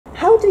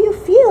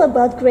feel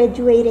about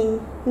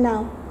graduating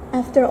now,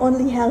 after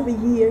only half a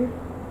year?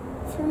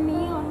 For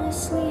me,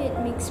 honestly, it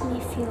makes me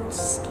feel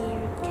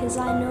scared because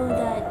I know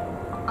that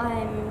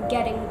I'm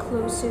getting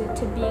closer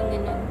to being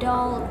an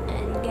adult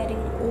and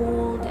getting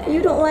old. And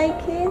You don't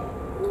like it?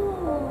 No,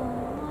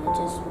 I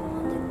just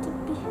want it to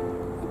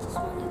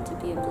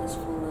be a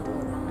blissful little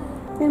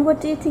life. Then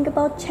what do you think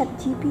about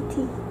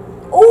ChatGPT?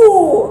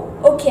 Oh,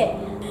 okay.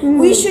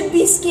 We should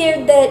be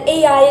scared that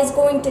AI is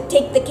going to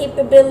take the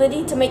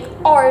capability to make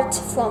art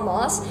from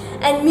us,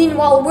 and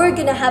meanwhile we're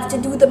gonna have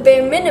to do the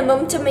bare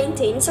minimum to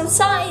maintain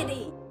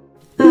society.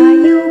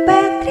 Ayo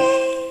Petre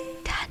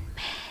dan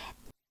Matt.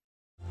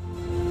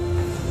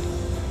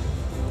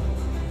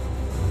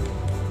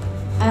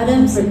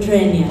 Adam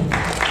Petrenia.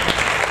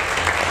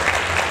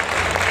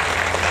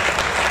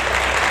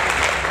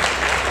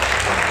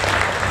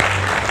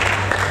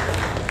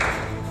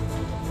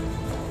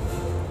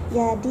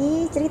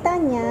 Jadi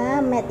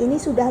ceritanya Matt ini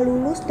sudah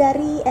lulus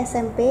dari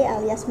SMP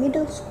alias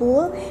middle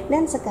school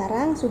dan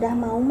sekarang sudah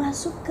mau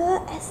masuk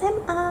ke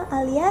SMA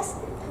alias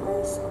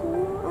High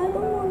school? I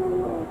don't want to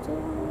go to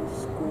high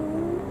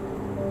school.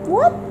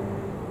 what?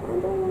 I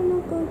don't want to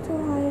go to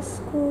high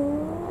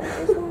school. I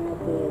just want to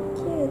be a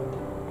kid.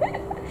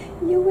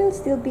 You will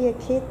still be a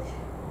kid.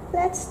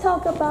 Let's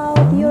talk about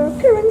your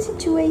current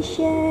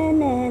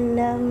situation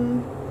and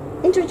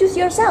introduce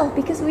yourself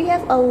because we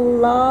have a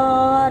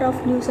lot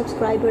of new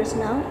subscribers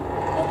now.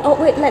 Oh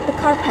wait, let the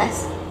car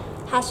pass.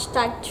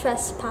 Hashtag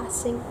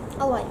trespassing.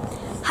 Alright.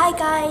 Hi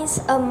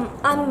guys, I'm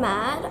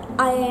Maad.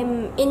 I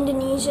am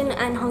Indonesian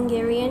and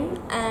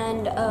Hungarian,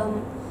 and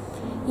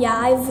yeah,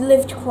 I've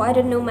lived quite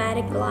a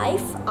nomadic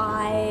life.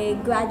 I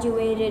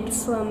graduated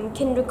from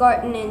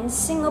kindergarten in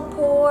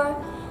Singapore,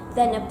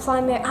 then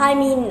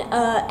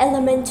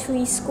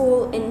elementary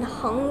school in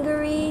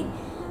Hungary,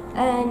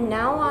 and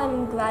now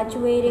I'm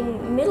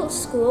graduating middle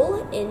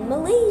school in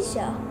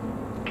Malaysia.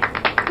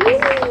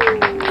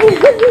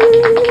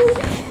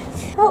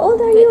 How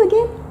old are you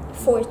again?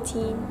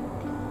 14.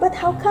 But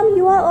how come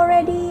you are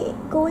already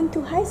going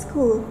to high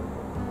school?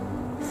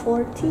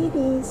 14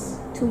 is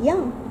too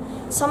young.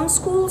 Some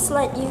schools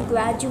let you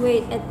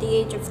graduate at the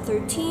age of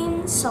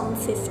 13, some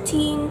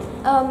 15.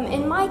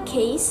 In my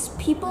case,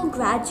 people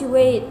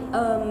graduate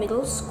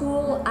middle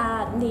school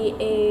at the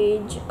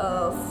age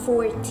of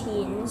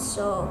 14.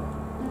 So,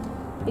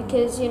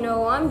 because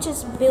I'm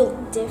just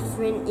built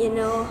different.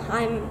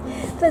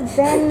 But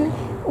then,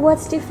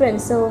 what's different?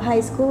 So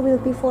high school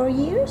will be 4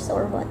 years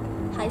or what?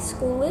 High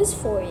school is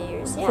 4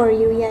 years. Yeah. For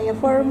you, yeah.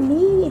 For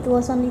me, it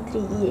was only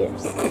 3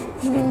 years.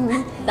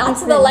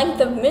 That's the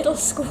length of middle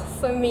school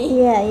for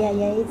me. Yeah.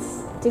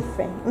 It's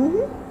different.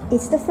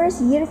 It's the first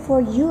year for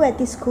you at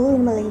this school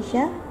in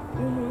Malaysia.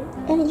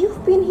 And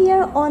you've been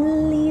here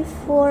only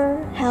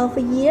for half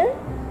a year?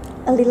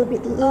 A little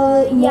bit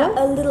more? Yeah,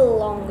 a little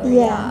longer.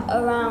 Yeah.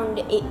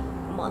 Around 8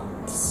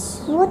 months.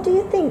 What do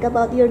you think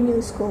about your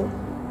new school?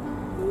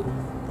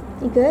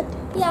 You good?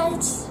 Yeah,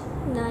 it's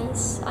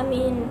nice. I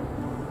mean,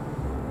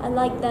 I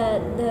like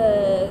that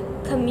the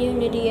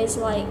community is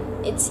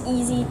it's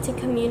easy to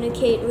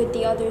communicate with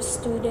the other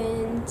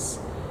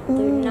students.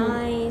 They're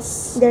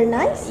nice. They're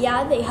nice?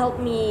 Yeah, they help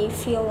me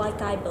feel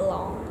like I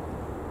belong.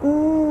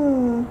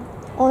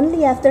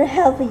 Only after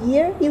half a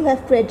year you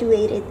have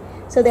graduated.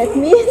 So that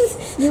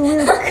means you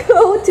will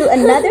go to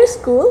another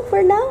school for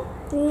now?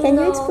 Can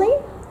you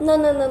explain? No.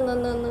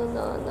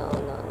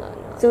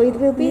 So it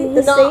will be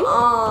the same?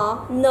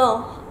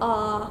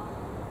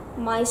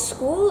 My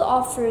school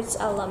offers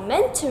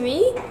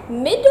elementary,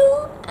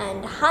 middle,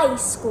 and high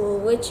school,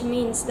 which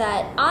means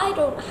that I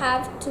don't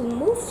have to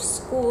move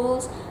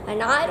schools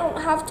and I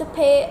don't have to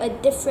pay a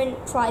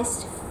different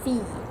price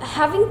fee.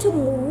 Having to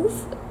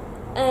move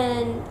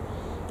and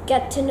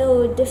get to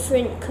know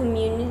different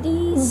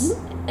communities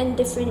and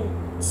different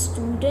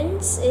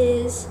students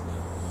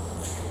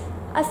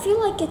I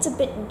feel like it's a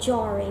bit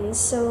jarring,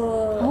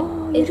 so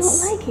you don't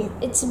like it?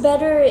 It's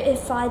better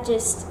if I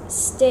just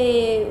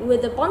stay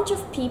with a bunch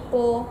of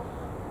people,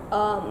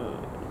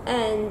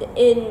 and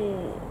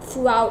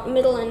throughout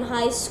middle and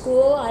high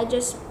school, I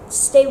just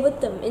stay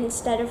with them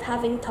instead of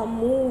having to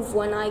move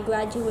when I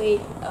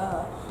graduate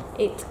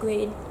 8th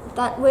grade.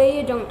 That way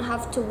you don't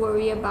have to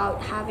worry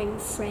about having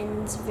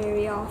friends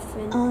very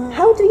often.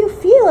 How do you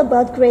feel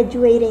about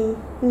graduating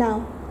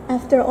now,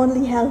 after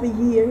only half a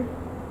year?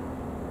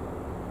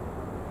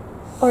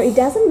 Or it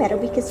doesn't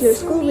matter because your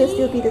school will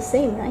still be the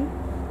same, right?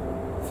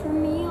 For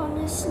me,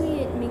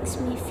 honestly, it makes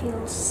me feel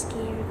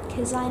scared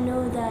because I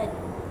know that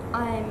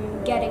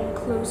I'm getting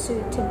closer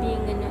to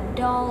being an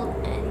adult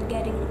and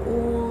getting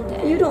old.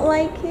 And You don't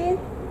like it?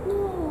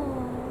 No,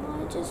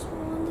 I just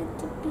want it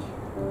to be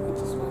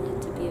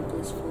a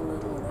blissful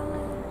little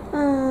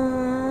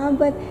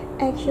life. But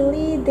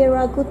actually there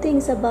are good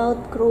things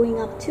about growing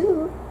up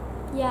too.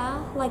 Yeah,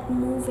 like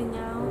moving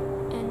out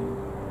and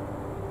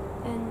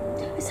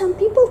Some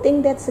people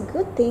think that's a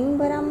good thing,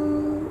 but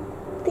I'm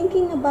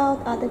thinking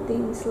about other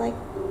things like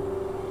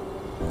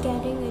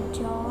getting a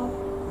job.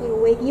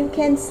 you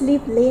can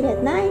sleep late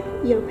at night,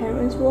 your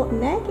parents won't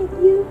nag at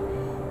you.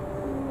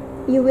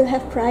 You will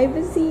have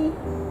privacy.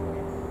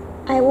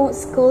 I won't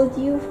scold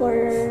you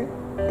for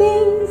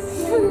things.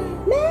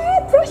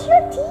 Matt, brush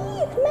your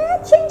teeth.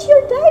 Matt, change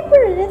your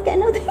diaper. That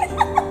kind of thing.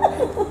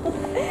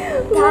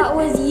 That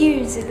was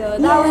years ago.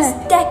 That was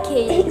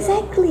decades ago.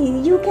 Exactly.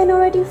 You can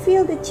already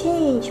feel the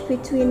change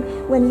between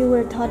when you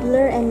were a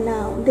toddler and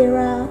now. There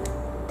are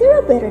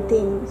better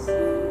things.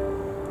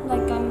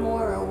 Like I'm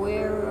more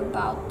aware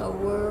about the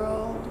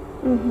world.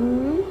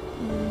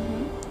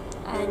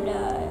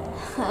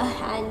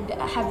 And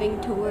having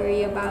to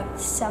worry about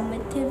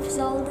summatives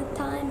all the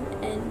time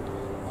and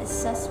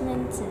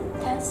assessments and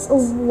tests.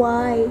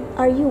 Why?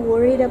 Are you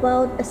worried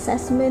about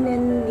assessment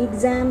and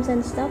exams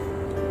and stuff?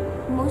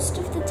 Most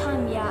of the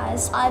time,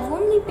 yes. I've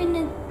only been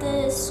at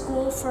the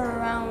school for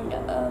around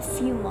a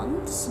few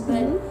months,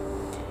 but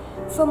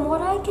from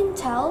what I can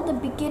tell, the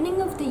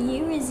beginning of the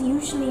year is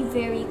usually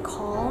very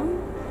calm.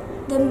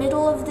 The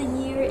middle of the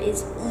year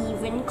is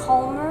even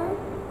calmer.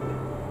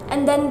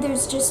 And then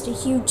there's just a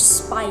huge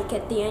spike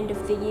at the end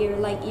of the year.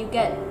 Like you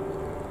get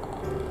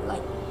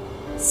like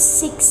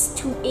 6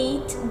 to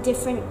 8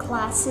 different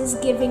classes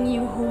giving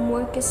you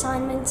homework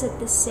assignments at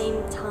the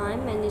same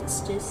time, and it's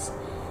just,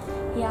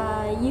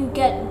 you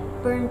get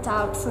burnt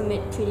out from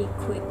it pretty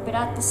quick. But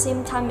at the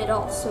same time, it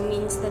also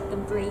means that the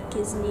break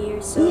is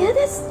near. So yeah,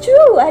 that's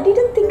true. I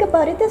didn't think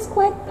about it. That's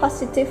quite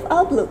positive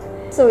outlook.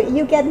 So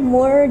you get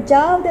more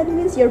job, that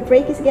means your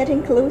break is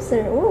getting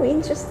closer. Oh,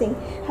 interesting.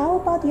 How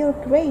about your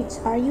grades?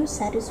 Are you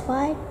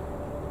satisfied?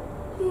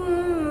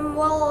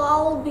 Well,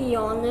 I'll be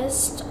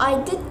honest.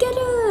 I did get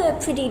a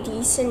pretty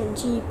decent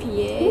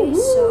GPA,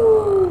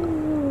 so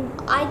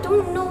I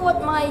don't know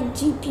what my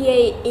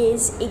GPA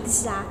is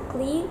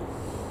exactly.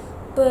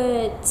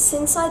 But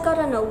since I got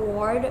an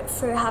award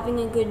for having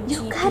a good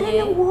GPA... You got an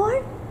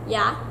award?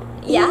 Yeah.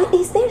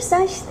 Is there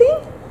such thing?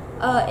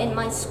 In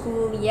my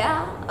school,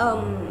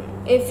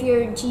 if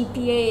your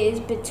GPA is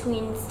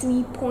between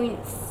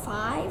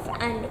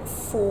 3.5 and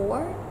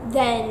 4,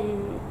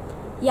 then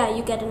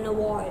you get an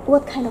award.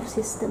 What kind of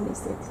system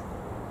is it?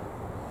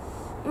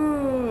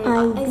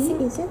 I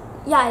think, is it?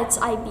 Yeah, it's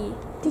IB.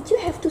 Did you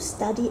have to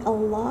study a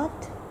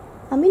lot?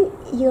 I mean,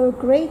 your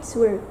grades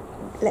were,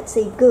 let's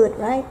say, good,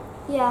 right?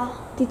 Yeah.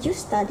 Did you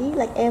study?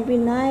 Like every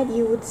night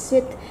you would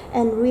sit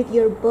and read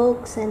your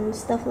books and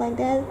stuff like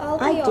that? I'll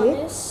be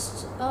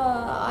honest,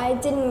 I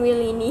didn't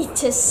really need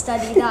to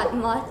study that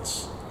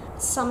much.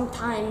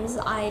 Sometimes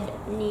I'd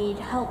need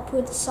help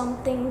with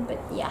something, but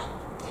yeah.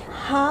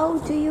 How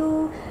do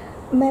you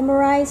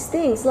memorize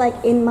things? Like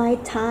in my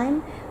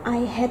time, I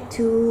had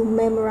to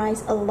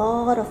memorize a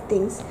lot of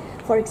things.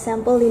 For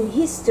example, in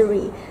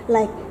history,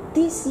 like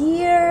this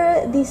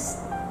year, these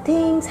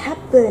things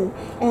happen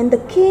and the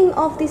king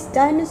of this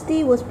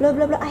dynasty was blah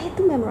blah blah. I had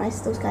to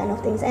memorize those kind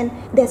of things, and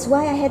that's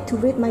why I had to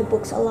read my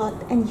books a lot.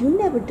 And you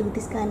never do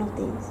this kind of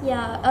things.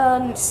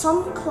 Yeah,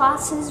 some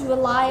classes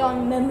rely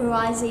on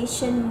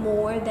memorization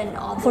more than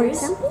others. For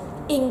example?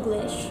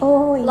 English.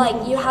 Oh, English.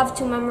 Like you have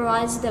to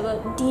memorize the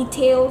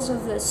details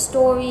of the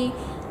story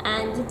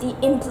and the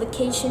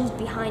implications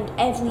behind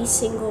every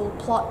single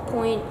plot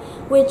point,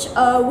 which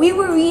we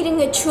were reading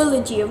a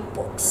trilogy of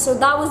books, so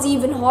that was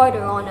even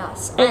harder on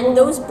us. And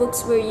those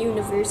books were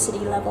university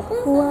level.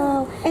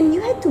 Wow. And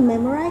you had to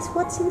memorize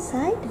what's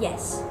inside?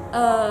 Yes.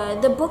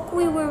 The book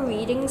we were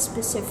reading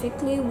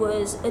specifically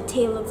was A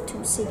Tale of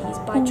Two Cities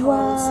by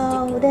Charles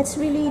Dickens. Wow, that's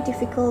really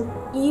difficult.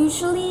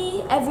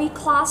 Usually every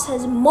class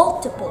has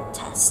multiple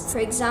tests. For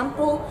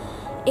example,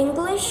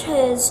 English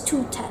has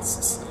 2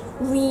 tests: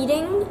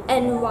 reading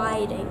and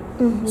writing.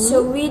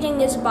 So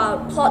reading is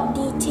about plot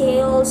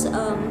details,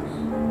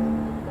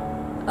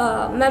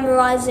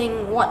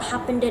 memorizing what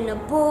happened in a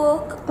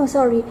book. Oh,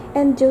 sorry.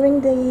 And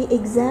during the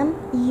exam,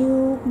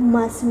 you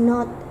must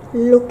not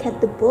look at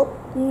the book?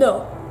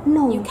 No,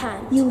 you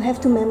can't. You have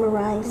to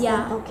memorize.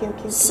 Yeah. Okay.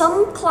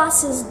 Some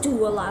classes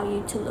do allow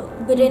you to look,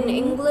 but in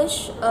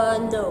English,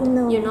 no,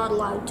 you're not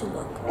allowed to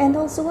look. And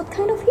also, what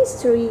kind of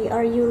history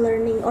are you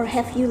learning or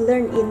have you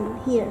learned in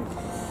here?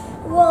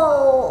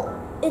 Well,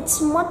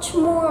 it's much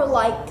more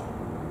like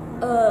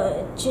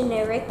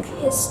generic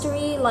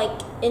history.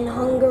 Like in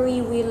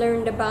Hungary, we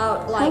learned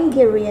about like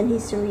Hungarian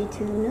history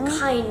too, no?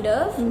 kind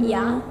of,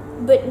 yeah.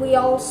 But we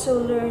also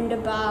learned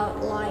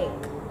about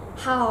like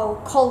how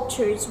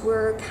cultures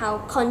work, how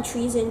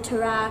countries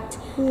interact,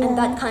 and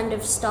that kind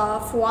of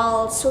stuff.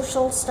 While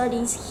social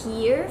studies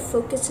here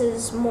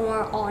focuses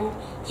more on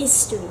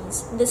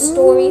histories, the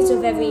stories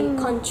of every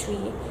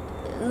country.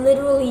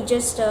 Literally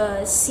just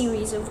a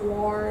series of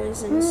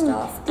wars and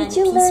stuff. Did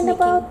you learn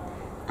about,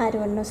 I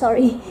don't know,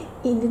 sorry,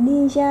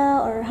 Indonesia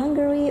or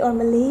Hungary or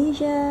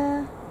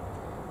Malaysia?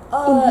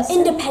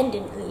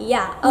 Independently,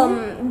 yeah.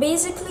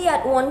 Basically,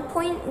 at one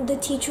point, the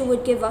teacher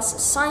would give us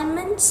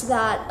assignments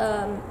that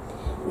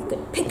we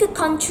could pick a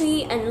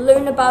country and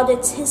learn about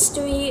its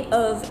history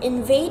of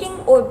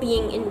invading or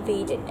being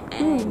invaded.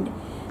 And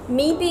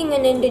me being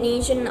an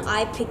Indonesian,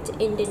 I picked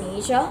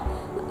Indonesia.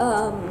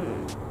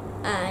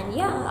 And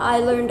yeah, I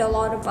learned a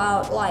lot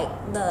about like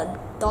the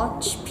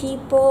Dutch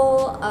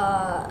people,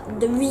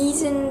 the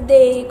reason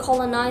they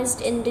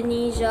colonized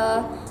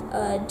Indonesia,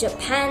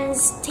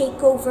 Japan's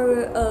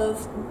takeover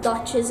of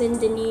Dutch's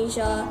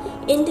Indonesia,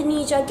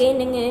 Indonesia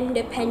gaining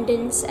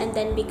independence, and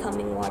then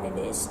becoming what it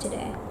is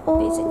today. Oh,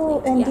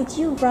 basically. and Yeah. did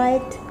you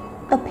write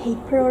a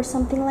paper or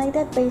something like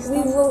that based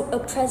We on? wrote a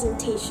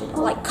presentation,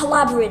 like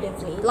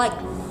collaboratively, like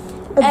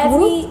A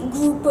every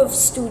group of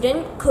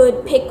student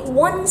could pick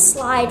one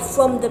slide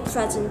from the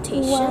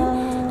presentation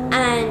Wow.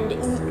 and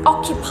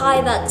occupy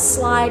that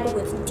slide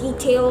with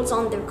details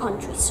on their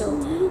country. So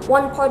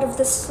one part of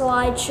the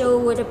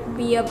slideshow would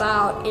be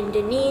about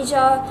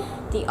Indonesia,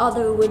 the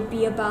other would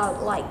be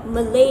about like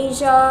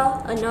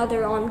Malaysia,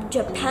 another on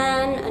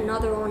Japan,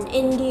 another on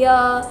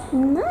India.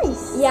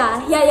 Nice.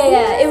 Yeah.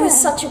 It was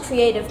such a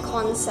creative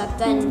concept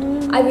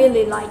and I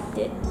really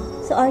liked it.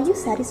 So are you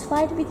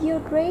satisfied with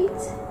your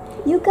grades?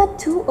 You got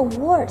 2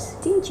 awards,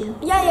 didn't you?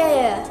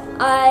 Yeah.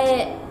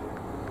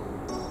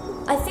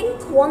 I think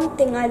one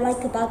thing I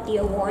like about the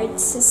award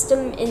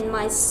system in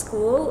my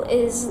school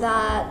is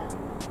that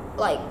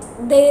like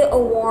they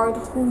award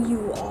who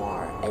you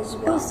are as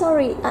Oh, well.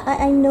 sorry.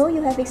 I know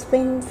you have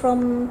explained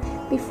from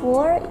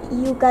before.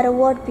 You got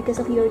award because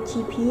of your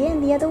GPA,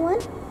 and the other one?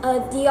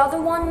 The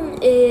other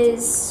one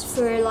is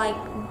for like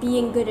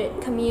being good at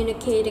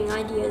communicating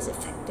ideas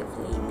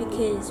effectively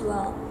because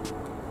well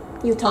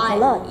You talk a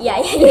lot. Yeah.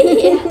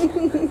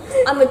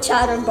 I'm a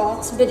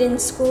chatterbox, but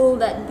in school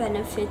that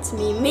benefits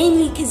me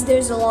mainly because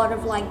there's a lot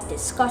of like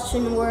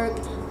discussion work,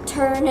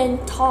 turn and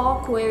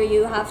talk, where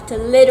you have to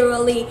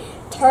literally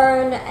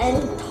turn and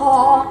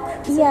talk.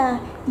 Yeah,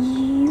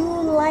 you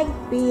like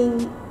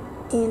being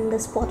in the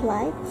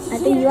spotlight. I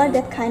think you are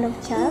that kind of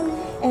child.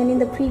 And in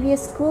the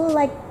previous school,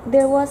 like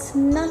there was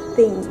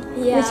nothing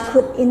which Yeah.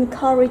 could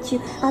encourage you.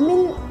 I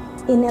mean,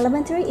 in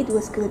elementary it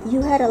was good.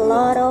 You had a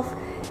lot of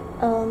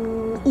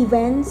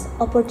events,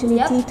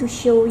 opportunity to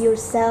show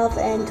yourself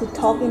and to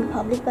talk in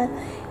public. But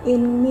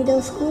in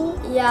middle school,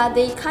 Yeah,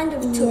 they kind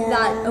of took Yeah.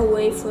 that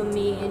away from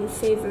me in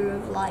favor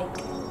of like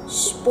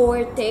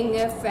sporting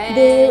events.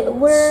 they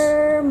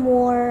were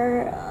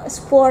more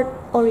sport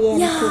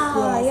oriented.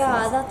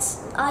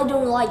 That's I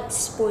don't like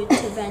sport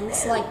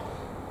events like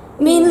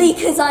mainly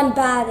because I'm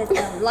bad at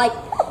them. Like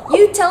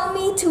you tell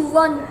me to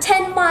run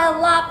 10-mile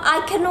lap,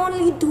 I can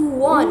only do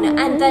one,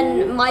 and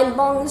then my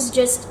lungs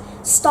just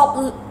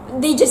stop.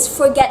 They just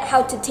forget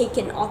how to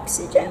take in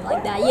oxygen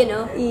like that, you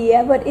know.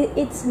 Yeah, but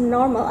it's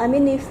normal. I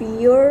mean, if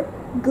you're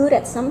good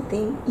at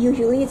something,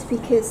 usually it's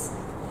because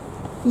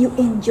you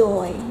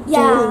enjoy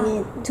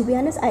doing it. To be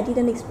honest, I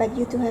didn't expect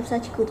you to have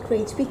such good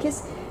grades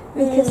because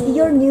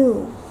you're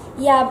new.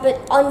 Yeah, but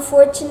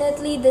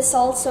unfortunately, this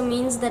also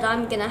means that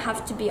I'm gonna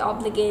have to be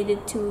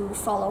obligated to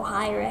follow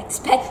higher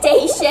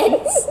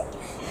expectations.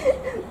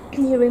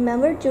 You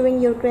remember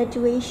during your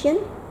graduation?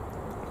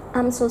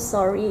 I'm so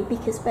sorry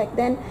because back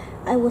then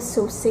I was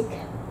so sick.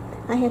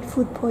 I had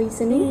food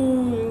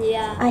poisoning.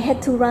 Yeah. I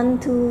had to run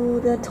to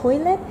the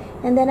toilet,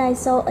 and then I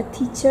saw a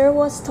teacher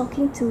was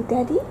talking to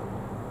Daddy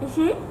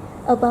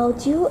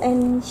about you,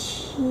 and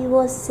she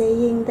was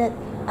saying that,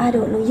 I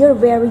don't know, you're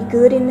very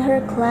good in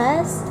her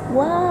class.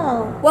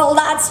 Wow. Well,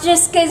 that's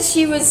just because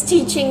she was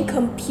teaching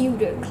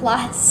computer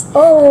class. Of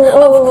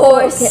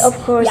course. Okay, of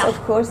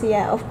course.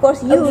 Yeah, of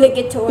course. You,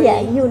 Obligatory. Yeah,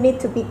 you need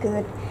to be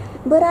good.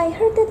 But I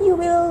heard that you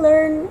will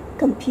learn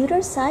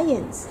computer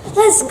science.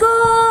 Let's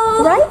go!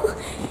 Right?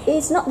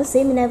 It's not the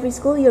same in every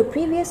school. Your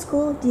previous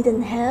school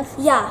didn't have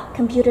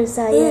computer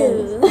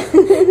science.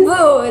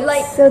 Bro,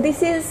 like, So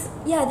this is...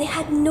 yeah, they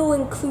had no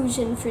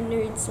inclusion for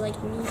nerds like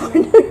me.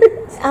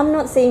 I'm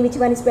not saying which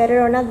one is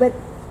better or not, but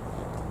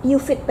you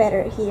fit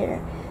better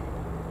here.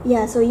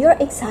 Yeah, so you're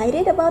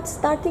excited about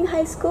starting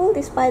high school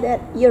despite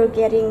that you're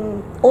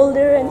getting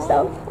older and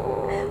stuff.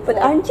 But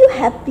aren't you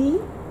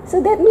happy? So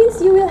that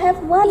means you will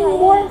have one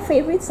more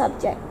favorite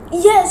subject.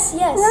 Yes.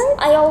 Right?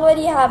 I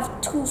already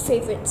have 2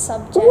 favorite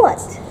subjects.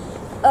 What?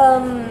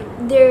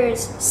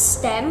 There's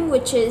STEM,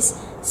 which is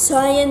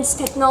science,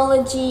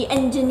 technology,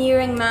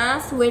 engineering,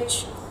 math,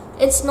 which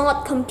it's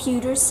not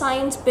computer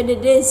science, but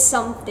it is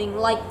something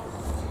like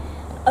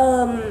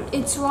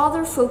it's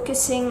rather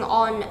focusing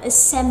on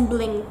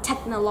assembling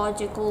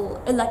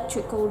technological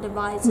electrical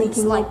devices.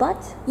 Making like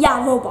robots?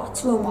 Yeah,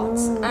 robots.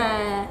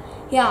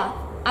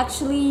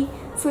 Actually,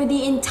 for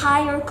the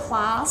entire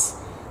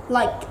class,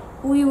 like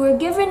we were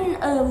given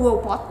a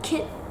robot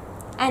kit,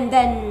 and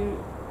then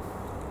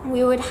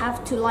we would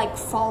have to like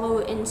follow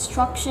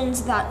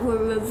instructions that were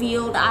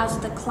revealed as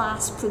the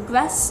class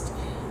progressed,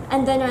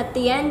 and then at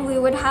the end we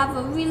would have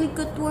a really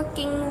good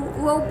working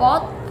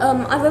robot.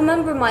 I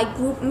remember my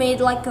group made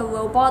like a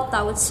robot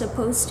that was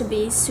supposed to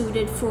be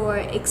suited for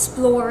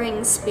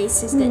exploring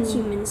spaces that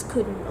humans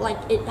couldn't. Like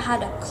it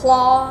had a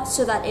claw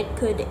so that it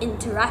could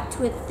interact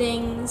with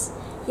things.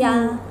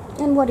 Yeah.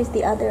 And what is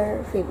the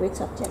other favorite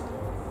subject?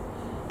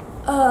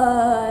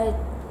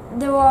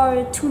 There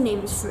are 2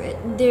 names for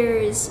it.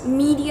 There's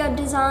media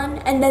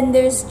design, and then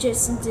there's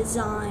just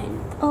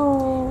design.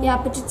 Oh. Yeah,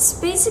 but it's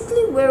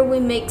basically where we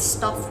make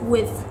stuff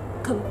with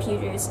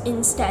computers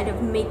instead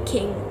of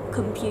making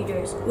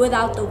computers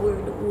without the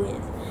word with.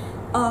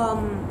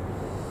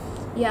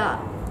 Yeah,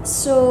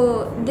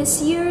 So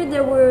this year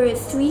there were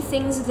 3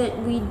 things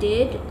that we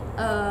did.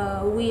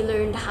 We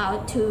learned how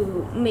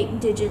to make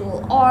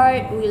digital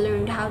art, we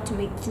learned how to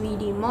make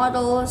 3D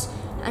models,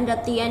 and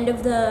at the end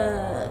of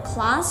the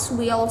class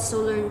we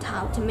also learned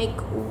how to make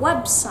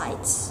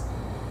websites.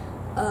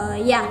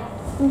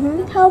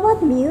 How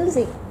about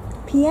music?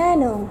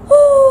 Piano.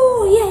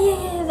 Oh,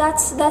 yeah.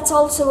 That's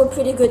also a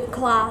pretty good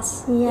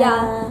class.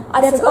 Yeah.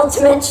 I That's forgot to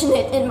also mention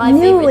it in my new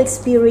favorite.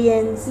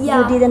 experience.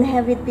 Yeah. You didn't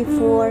have it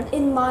before.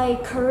 In my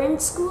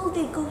current school,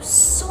 they go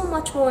so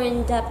much more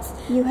in depth.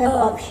 You have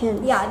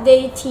options. Yeah,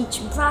 they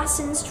teach brass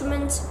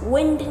instruments,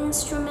 wind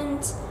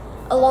instruments,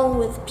 along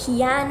with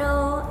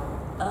piano.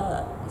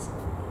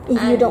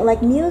 If you don't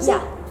like music,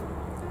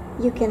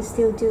 Yeah, you can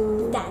still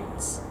do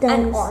dance Dance.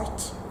 and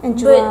art. and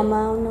But-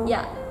 drama. No?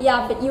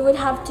 Yeah, but you would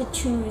have to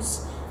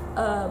choose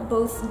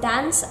both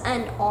dance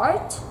and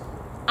art,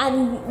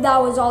 and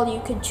that was all you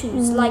could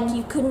choose. Like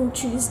you couldn't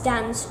choose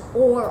dance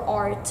or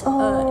art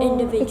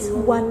individually. It's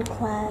one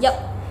class. Yep.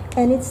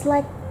 And it's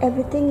like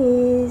everything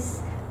is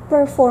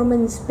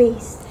performance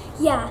based.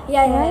 Yeah.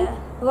 Right?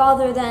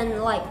 Rather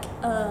than like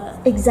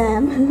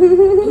Exam.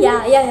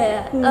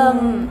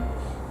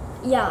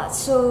 Yeah,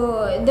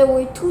 so there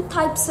were 2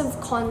 types of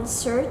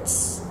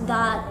concerts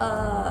that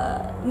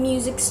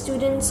music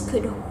students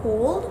could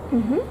hold.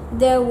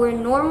 There were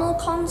normal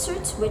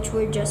concerts, which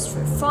were just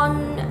for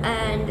fun,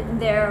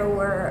 and there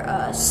were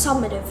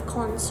summative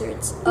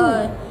concerts.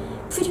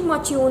 Pretty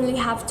much you only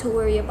have to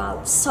worry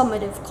about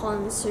summative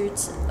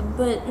concerts,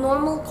 but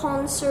normal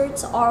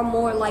concerts are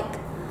more like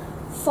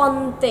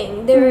fun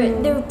thing.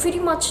 They're pretty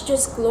much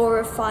just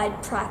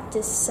glorified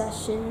practice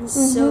sessions,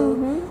 so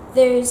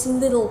there's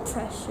little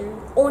pressure,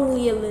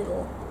 only a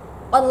little,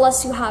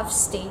 unless you have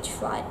stage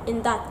fright.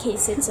 In that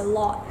case, it's a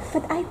lot.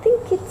 But I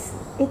think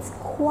it's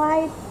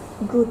quite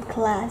good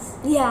class.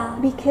 Yeah.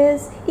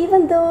 Because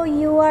even though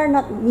you are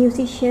not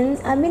musicians,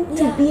 I mean,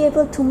 to Yeah. be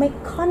able to make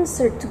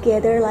concert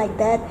together like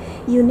that,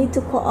 you need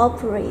to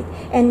cooperate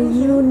and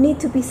you need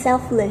to be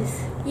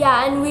selfless.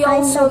 Yeah, and we I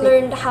also love it.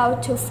 learned how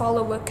to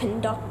follow a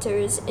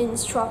conductor's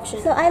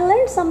instructions. So I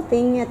learned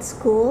something at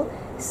school.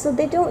 So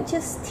they don't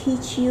just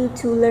teach you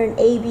to learn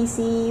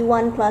ABC,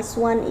 1 +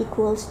 1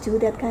 = 2,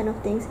 that kind of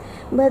things.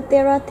 But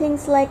there are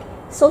things like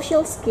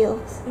social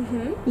skills.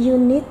 You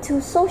need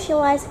to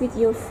socialize with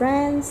your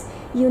friends.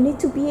 You need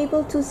to be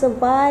able to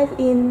survive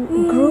in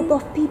group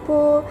of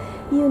people.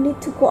 You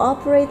need to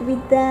cooperate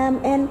with them.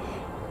 And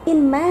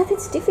in math,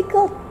 it's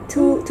difficult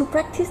to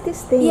practice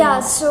this thing. Yeah,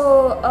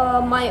 so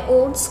my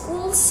old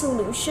school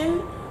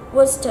solution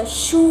was to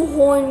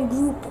shoehorn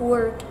group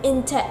work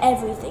into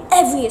everything.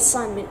 Every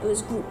assignment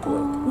was group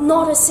work.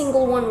 Not a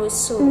single one was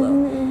solo.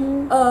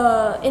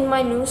 In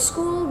my new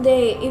school,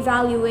 they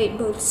evaluate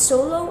both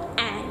solo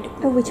and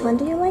group. Which one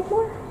do you like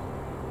more?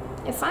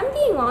 If I'm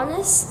being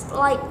honest,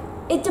 like,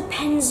 it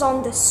depends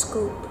on the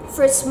scope.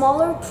 For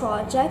smaller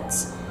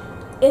projects,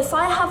 if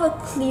I have a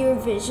clear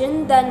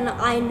vision, then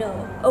I know,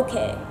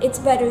 okay, it's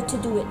better to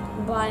do it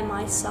by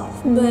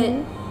myself.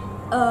 But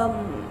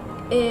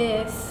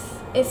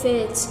if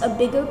it's a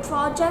bigger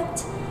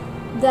project,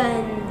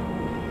 then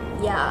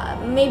yeah,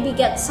 maybe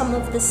get some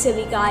of the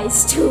silly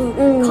guys to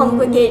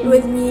congregate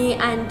with me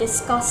and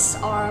discuss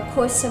our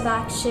course of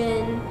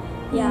action.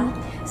 Yeah.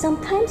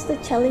 Sometimes the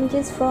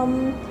challenges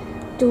from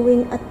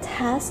doing a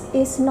task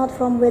is not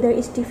from whether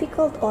it's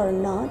difficult or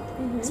not,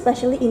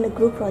 especially in a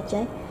group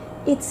project.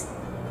 It's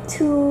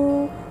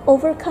to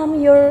overcome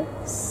your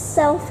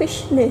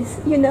selfishness,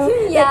 you know.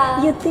 Yeah.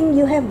 Like you think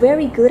you have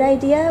very good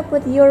idea,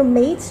 but your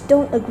mates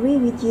don't agree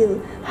with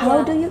you. How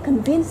Yeah. do you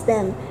convince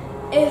them?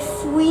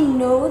 If we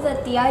know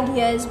that the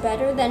idea is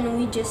better, then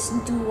we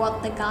just do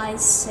what the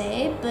guys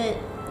say. But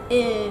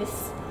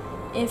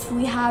if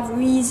we have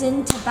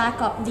reason to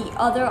back up the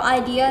other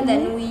idea,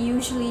 then we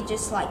usually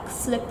just like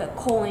flip a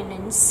coin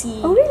and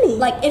see. Oh, really?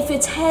 Like if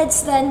it's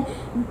heads, then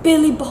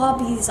Billy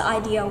Bobby's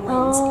idea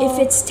wins. Oh. If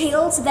it's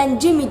tails, then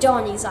Jimmy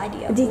Johnny's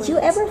idea wins. Did you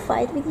ever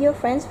fight with your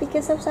friends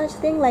because of such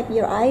thing? Like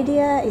your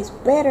idea is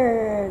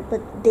better,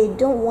 but they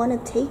don't want to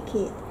take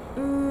it.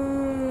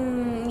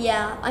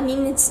 Yeah, I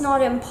mean, it's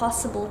not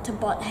impossible to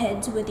butt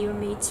heads with your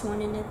mates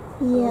one in it.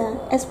 Yeah,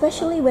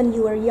 especially when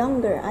you were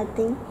younger, I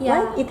think.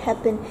 Yeah. Right? It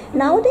happened.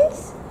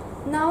 Nowadays,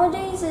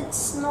 Nowadays,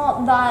 it's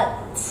not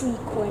that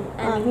frequent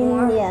I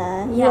anymore. mean,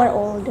 yeah, you are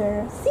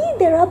older. See,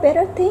 there are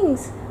better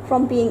things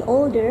from being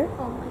older.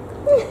 Oh my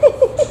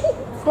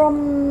god.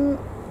 From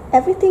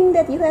everything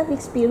that you have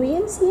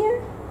experienced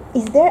here,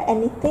 is there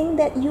anything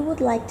that you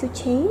would like to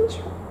change?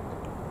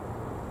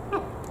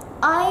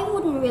 I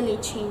wouldn't really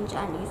change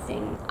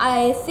anything.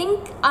 I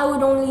think I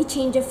would only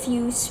change a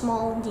few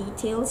small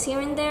details here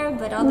and there,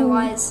 but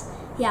otherwise,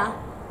 yeah.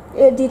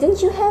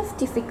 Didn't you have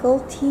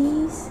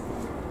difficulties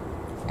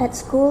at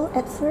school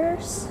at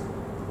first?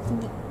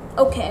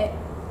 Okay,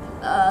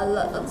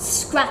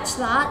 scratch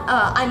that.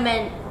 I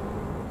meant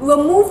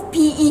remove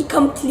PE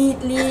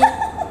completely.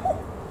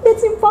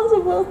 That's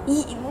impossible.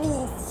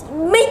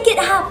 Make it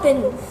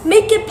happen.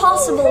 Make it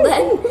possible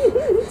then.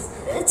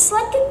 It's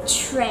like a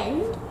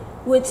trend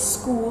with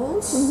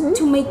schools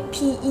to make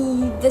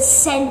PE the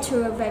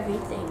center of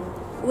everything,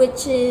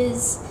 which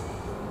is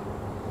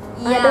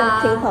I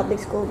don't think public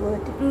school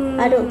would.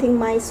 I don't think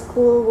my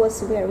school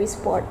was very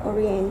sport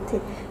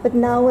oriented. But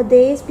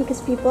nowadays,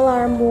 because people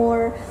are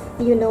more,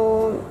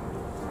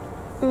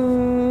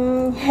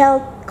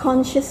 health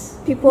conscious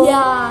people,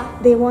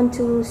 they want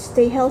to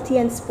stay healthy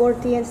and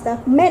sporty and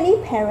stuff. Many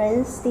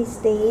parents these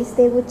days,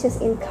 they would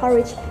just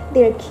encourage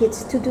their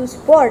kids to do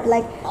sport.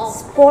 Like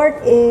sport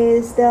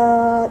is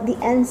the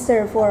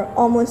answer for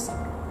almost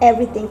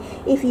everything.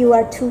 If you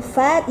are too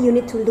fat, you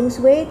need to lose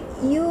weight,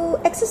 you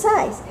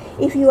exercise.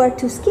 If you are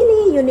too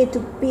skinny, you need to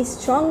be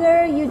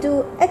stronger, you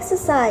do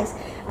exercise.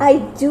 I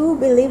do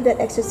believe that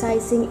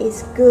exercising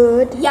is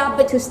good. Yeah,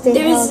 but to stay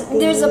healthy.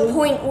 There's a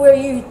point where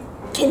you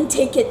can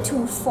take it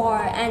too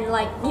far and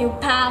like you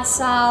pass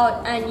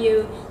out and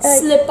you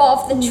slip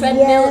off the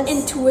treadmill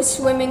into a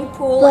swimming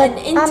pool and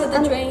into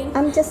the drain.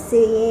 I'm just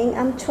saying,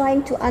 I'm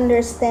trying to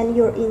understand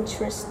your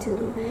interest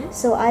too.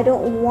 So I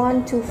don't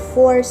want to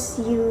force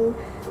you,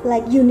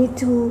 like you need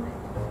to,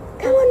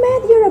 come on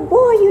Matt, you're a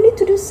boy, you need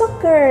to do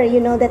soccer,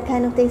 that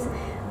kind of things.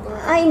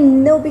 I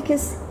know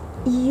because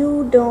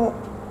you don't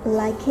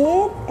like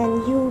it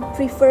and you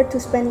prefer to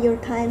spend your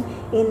time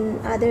in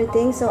other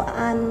things, so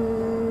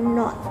I'm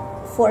not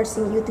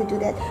forcing you to do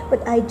that.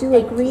 But I do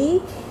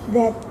agree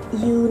that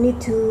you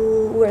need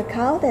to work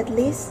out at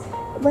least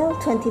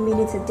 20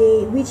 minutes a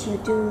day, which you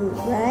do,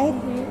 right?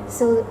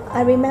 So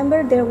I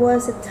remember there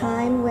was a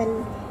time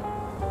when,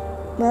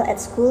 at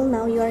school,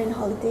 now you are in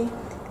holiday,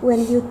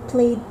 when you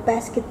played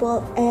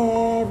basketball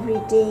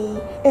every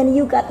day and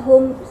you got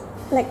home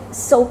like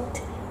soaked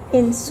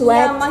in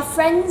sweat. Yeah, my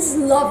friends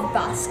love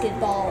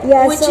basketball,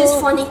 which is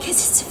funny because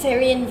it's a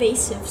very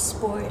invasive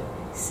sport.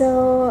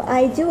 So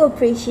I do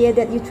appreciate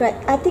that you tried.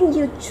 I think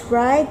you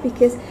tried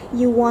because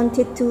you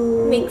wanted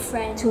to make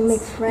friends.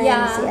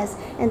 Yes.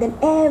 And then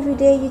every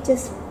day you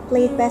just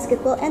played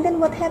basketball. And then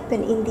what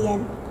happened in the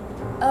end?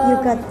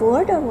 You got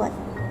bored or what?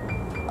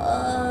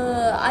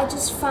 I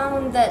just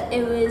found that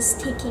it was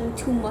taking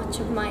too much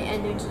of my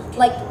energy.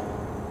 Like,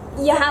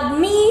 you have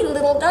me,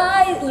 little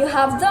guy, you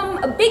have them,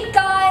 a big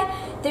guy.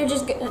 They're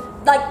just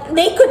like,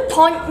 they could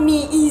taunt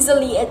me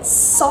easily at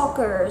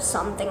soccer or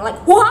something. Like,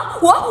 whoa.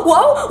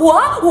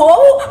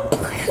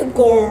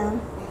 Go.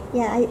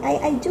 Yeah,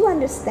 I do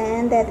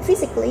understand that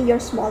physically you're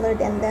smaller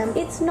than them.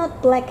 It's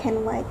not black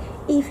and white.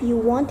 If you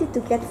wanted to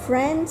get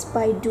friends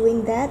by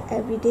doing that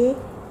every day,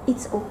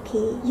 it's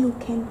okay, you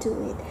can do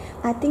it.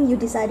 I think you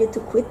decided to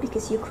quit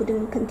because you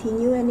couldn't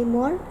continue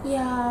anymore.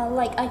 Yeah,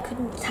 like I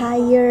couldn't.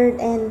 Tired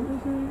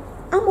and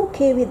I'm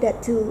okay with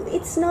that too.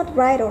 It's not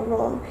right or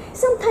wrong.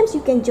 Sometimes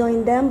you can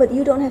join them, but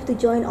you don't have to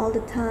join all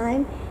the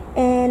time.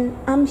 And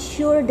I'm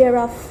sure there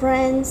are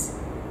friends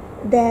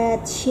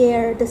that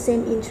share the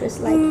same interest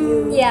like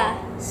you. Yeah.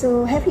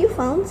 So have you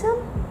found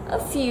some? A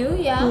few,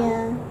 yeah.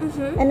 Yeah.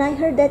 And I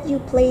heard that you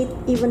played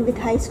even with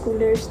high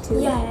schoolers too.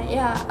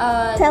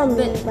 Yeah. Tell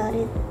me about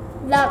it.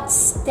 That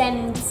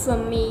stemmed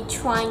from me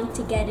trying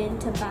to get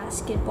into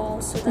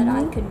basketball so that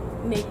I could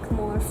make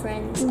more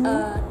friends.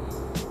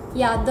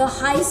 The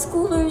high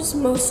schoolers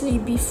mostly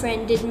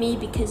befriended me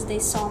because they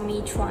saw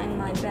me trying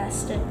my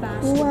best at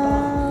basketball.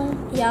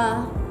 Wow.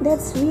 Yeah.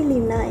 That's really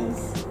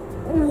nice.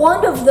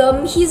 One of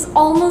them, he's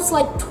almost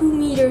like 2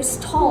 meters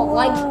tall. Wow.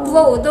 Like,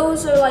 bro,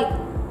 those are like,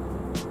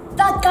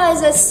 that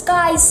guy's a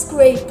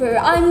skyscraper.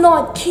 I'm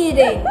not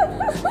kidding.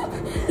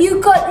 You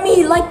got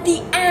me like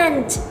the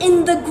ant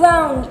in the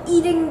ground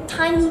eating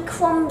tiny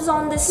crumbs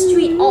on the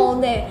street all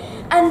day.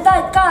 And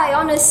that guy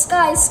on a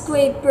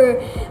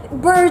skyscraper,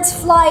 birds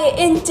fly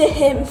into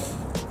him.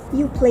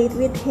 You played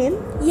with him?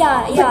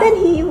 Yeah. But then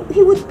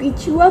he would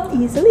beat you up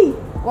easily.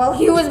 Well,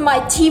 he was my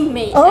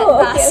teammate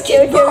at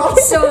basketball,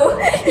 so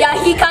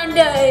yeah, he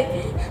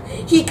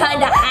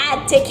kinda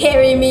had to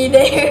carry me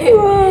there.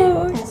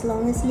 Whoa. As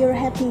long as you're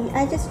happy,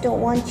 I just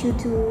don't want you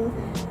to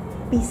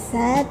be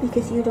sad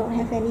because you don't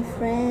have any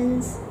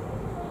friends.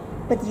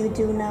 But you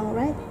do now,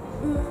 right?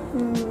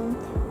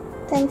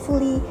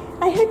 Thankfully,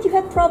 I heard you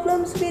had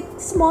problems with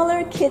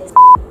smaller kids.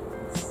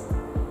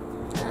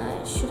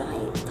 Should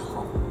I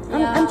talk?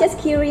 I'm just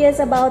curious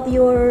about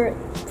your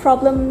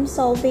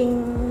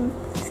problem-solving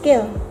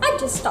skill. I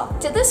just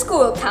talked to the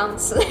school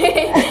counselor.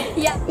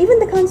 Yeah. Even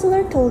the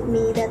counselor told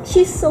me that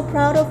she's so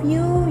proud of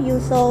you.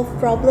 You solve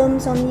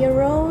problems on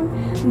your own.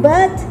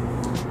 But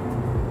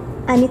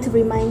I need to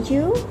remind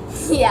you.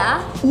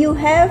 Yeah. You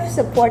have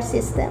support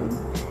system.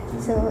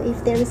 So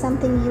if there is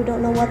something you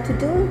don't know what to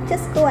do,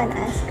 just go and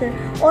ask her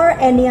or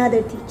any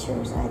other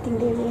teachers. I think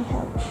they will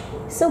help.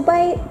 So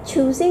by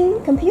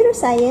choosing computer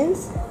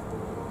science,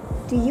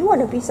 do you want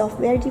to be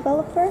software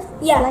developer?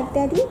 Yeah. Like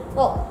Daddy?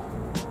 Well,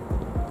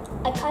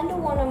 I kind of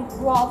want to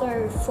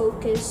rather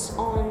focus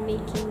on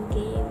making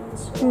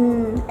games.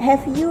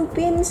 Have you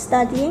been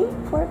studying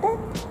for that?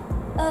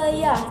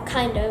 Yeah,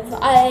 kind of.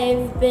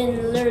 I've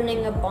been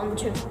learning a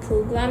bunch of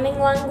programming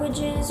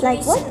languages like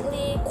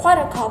recently. What? Quite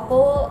a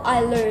couple.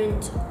 I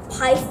learned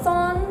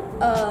Python,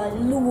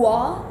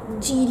 Lua,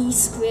 GD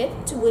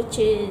script, which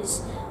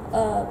is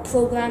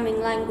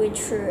programming language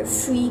for a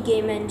free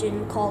game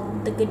engine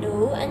called the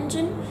Godot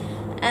engine,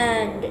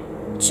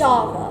 and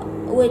Java,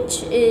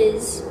 which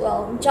is,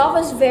 well, Java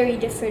is very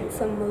different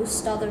from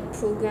most other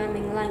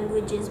programming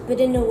languages, but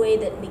in a way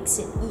that makes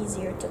it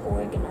easier to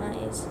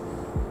organize.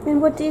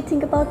 And what do you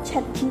think about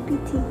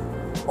ChatGPT?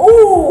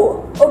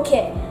 Oh,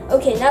 okay.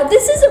 Now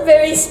this is a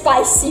very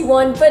spicy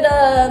one, but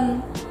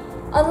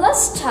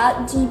unless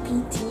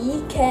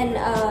ChatGPT can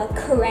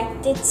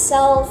correct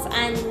itself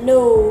and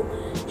know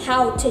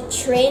how to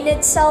train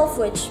itself,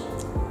 which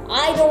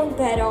I don't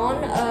bet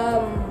on,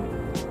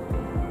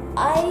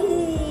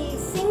 I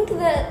think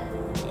that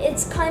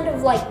it's kind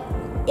of like,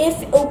 if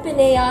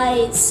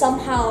OpenAI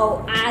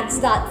somehow adds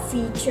that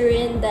feature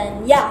in,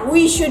 then yeah,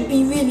 we should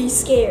be really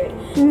scared.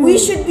 We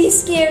should be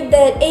scared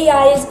that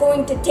AI is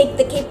going to take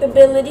the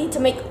capability to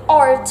make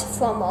art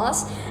from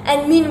us,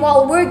 and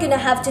meanwhile we're gonna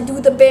have to do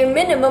the bare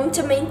minimum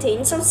to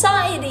maintain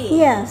society.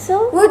 Yeah,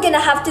 so We're gonna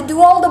have to do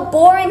all the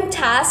boring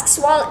tasks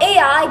while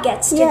AI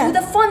gets to do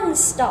the fun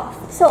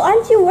stuff. So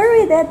aren't you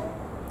worried that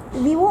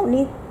we won't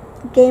need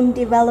game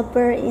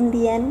developer in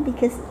the end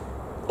because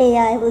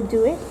AI will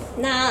do it?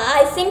 Nah,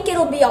 I think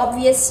it'll be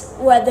obvious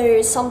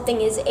whether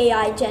something is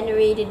AI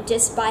generated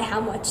just by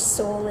how much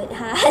soul it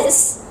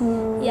has.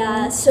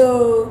 Yeah,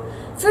 so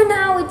for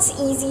now it's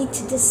easy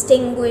to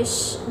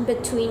distinguish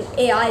between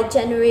AI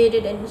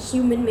generated and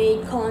human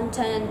made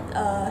content.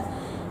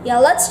 Yeah,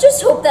 let's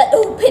just hope that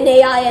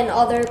OpenAI and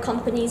other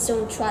companies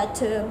don't try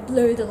to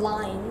blur the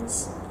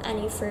lines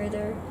any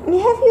further.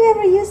 Have you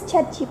ever used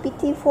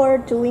ChatGPT for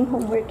doing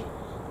homework?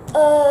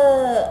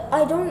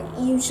 I don't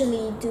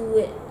usually do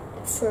it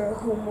for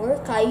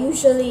homework. I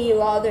usually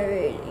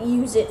rather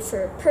use it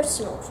for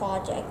personal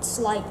projects,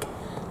 like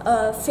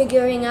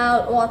figuring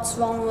out what's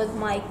wrong with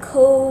my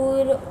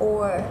code,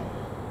 or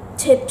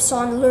tips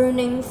on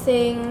learning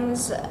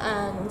things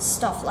and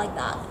stuff like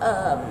that.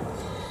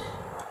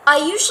 I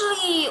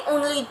usually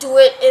only do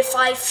it if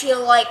I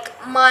feel like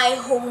my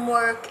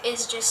homework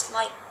is just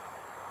like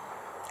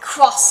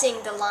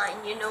crossing the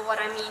line, you know what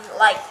I mean?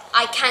 Like,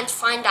 I can't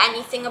find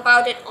anything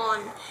about it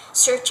on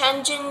search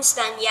engines,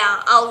 then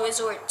yeah, I'll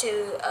resort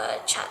to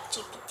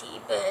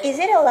ChatGPT. But Is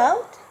it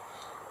allowed?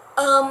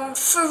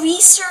 for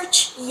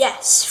research,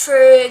 yes.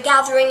 For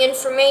gathering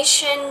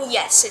information,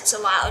 yes, it's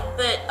allowed.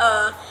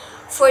 But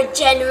for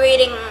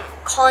generating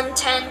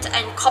content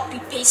and copy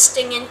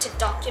pasting into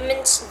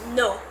documents,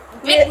 no.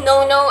 Big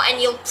no-no, and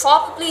you'll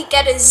probably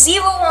get a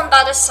 0 on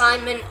that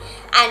assignment,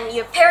 and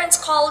your parents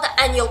called,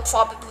 and you'll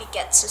probably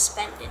get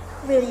suspended.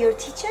 Will your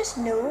teachers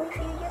know if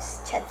you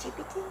use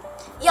ChatGPT?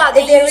 Yeah,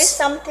 If there is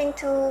something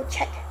to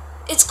check.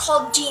 It's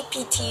called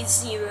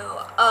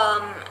GPT-0,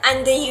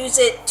 and they use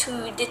it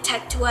to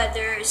detect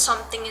whether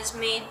something is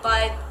made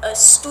by a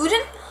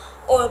student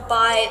or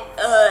by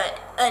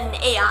an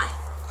AI.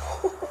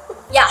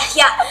 Yeah.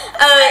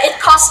 It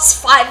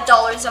costs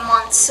 $5 a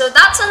month, so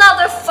that's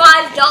another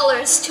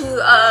 $5 to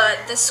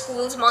the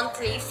school's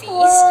monthly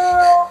fees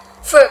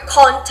for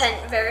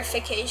content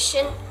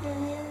verification.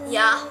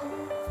 Yeah.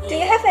 Do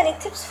you have any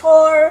tips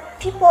for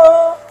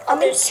people,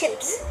 Other kids?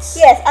 students?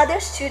 Yes, other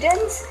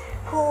students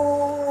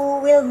who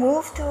will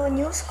move to a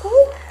new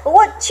school?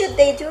 What should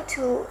they do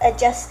to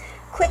adjust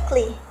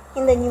quickly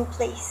in the new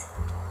place?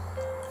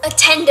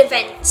 Attend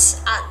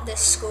events at the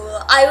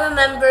school. I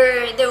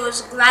remember there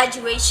was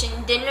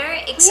graduation dinner,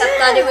 except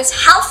that it was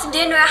half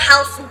dinner,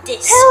 half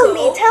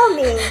disco. Tell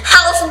me.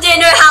 Half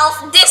dinner,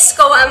 half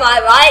disco, am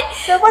I right?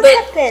 So what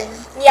happened?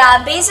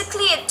 Yeah,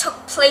 basically it took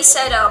place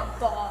at a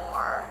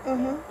bar.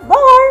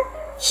 Bar?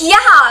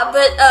 Yeah,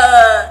 but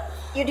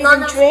You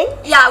didn't drink?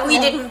 Yeah, we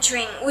didn't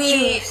drink.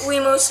 We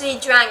mostly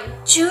drank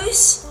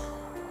juice.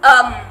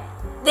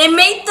 They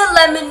made the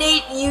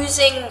lemonade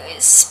using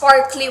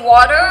sparkly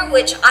water,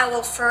 which I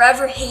will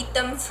forever hate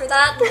them for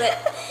that.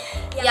 But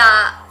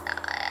yeah,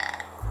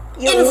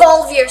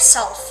 involve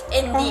yourself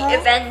in the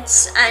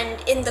events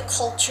and in the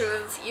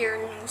culture of your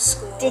new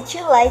school. Did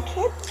you like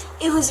it?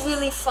 It was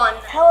really fun.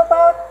 How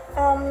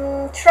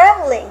about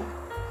traveling?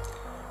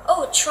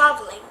 Oh,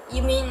 traveling.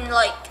 You mean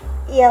like...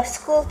 Yeah,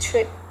 school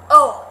trip.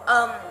 Oh,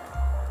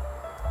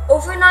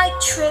 overnight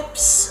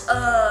trips,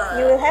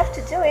 You will have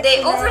to do it. they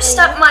tonight.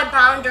 overstep my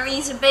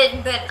boundaries a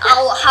bit, but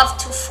I'll have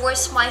to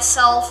force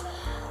myself.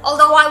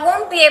 Although I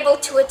won't be able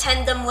to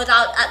attend them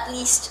without at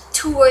least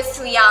 2 or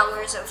 3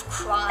 hours of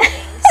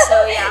crying.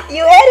 So yeah,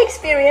 You had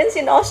experience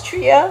in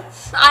Austria.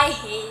 I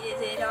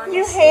hated it, honestly.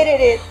 You hated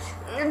it.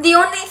 The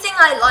only thing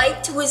I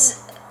liked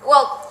was,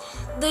 well,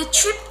 the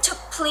trip took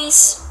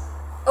place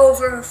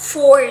over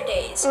 4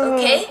 days,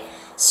 okay?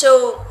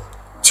 So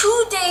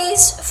 2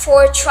 days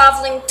for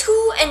traveling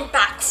to and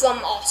back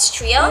from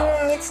Austria,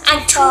 It's too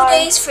and 2 far.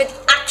 days for the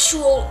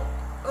actual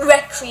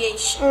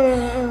recreation.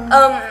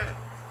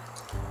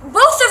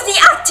 Both of the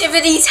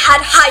activities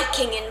had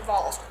hiking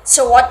involved.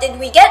 So what did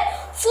we get?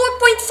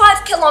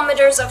 4.5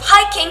 kilometers of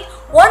hiking,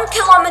 1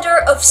 kilometer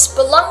of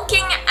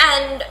spelunking,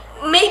 and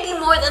maybe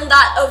more than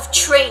that of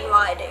train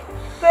riding.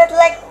 But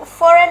like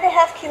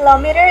 4.5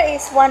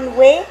 kilometers is one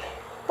way.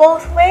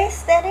 both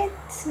ways, then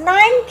it's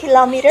 9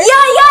 kilometers.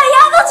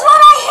 Yeah, that's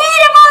what I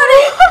hate about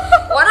it.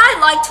 What I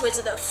liked was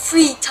the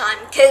free time,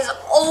 because,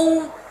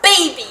 oh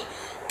baby,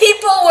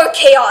 people were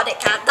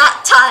chaotic at that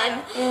time.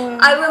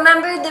 I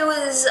remember there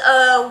was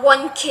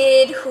one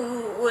kid who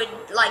would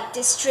like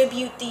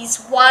distribute these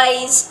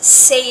wise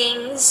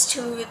sayings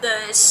to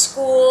the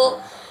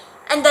school,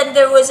 and then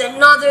there was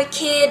another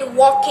kid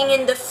walking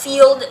in the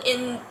field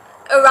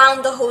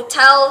around the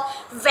hotel,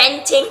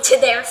 venting to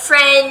their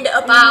friend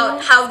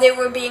about how they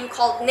were being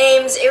called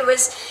names. It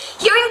was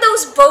hearing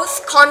those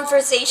both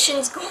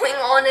conversations going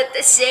on at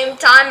the same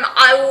time.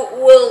 I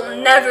will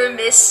never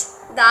miss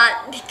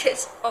that,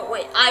 because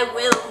I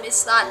will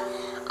miss that.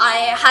 I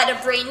had a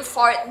brain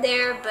fart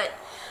there, but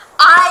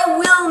I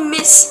will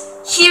miss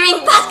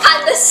hearing that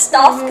kind of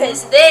stuff,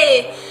 because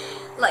they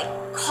like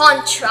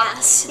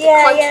contrast.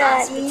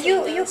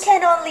 You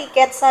can only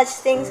get such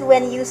things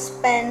when you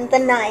spend the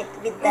night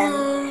with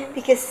them,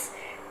 because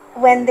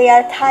when they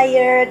are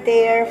tired,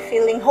 they're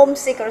feeling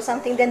homesick or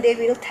something, then they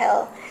will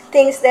tell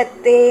things that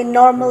they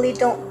normally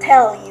don't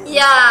tell you.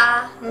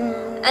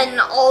 And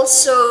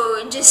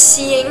also just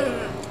seeing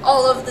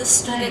all of the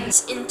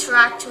students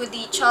interact with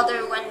each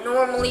other when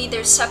normally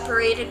they're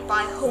separated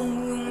by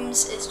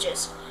homerooms is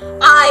just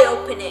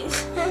eye-opening.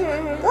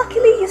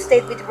 Luckily you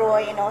stayed with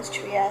Roy in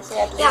Austria, so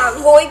at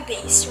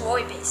least.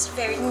 Roy base,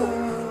 very cool.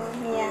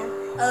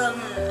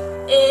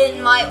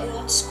 In my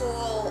old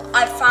school,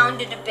 I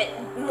found it a bit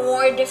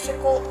more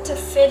difficult to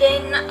fit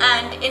in,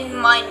 and in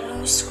my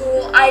new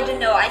school, I don't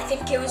know, I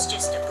think it was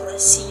just a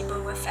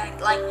placebo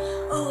effect, like,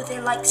 oh, they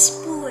like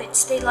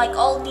sports, they like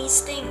all these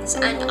things,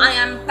 and I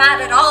am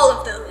bad at all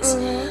of those.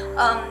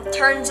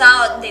 Turns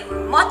out they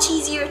were much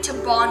easier to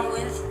bond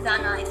with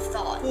than I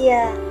thought.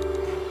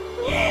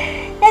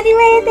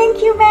 Anyway,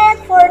 thank you, Matt,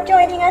 for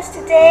joining us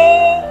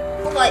today.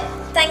 But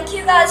thank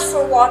you guys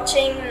for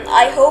watching.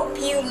 I hope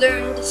you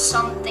learned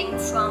something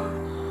from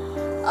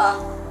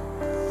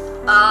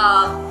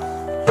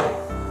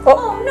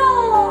oh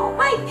no,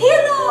 my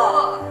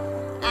pillow!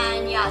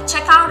 And yeah,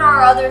 check out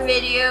our other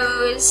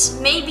videos.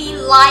 Maybe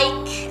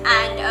like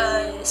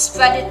and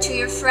spread it to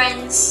your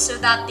friends so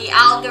that the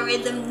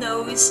algorithm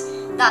knows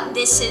that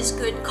this is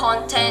good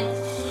content.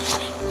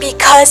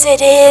 Because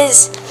it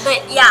is.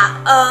 But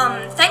yeah,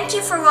 thank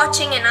you for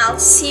watching, and I'll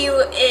see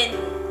you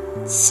in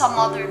some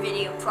other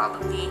video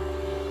probably.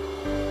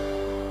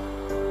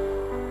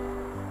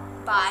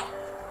 Bye.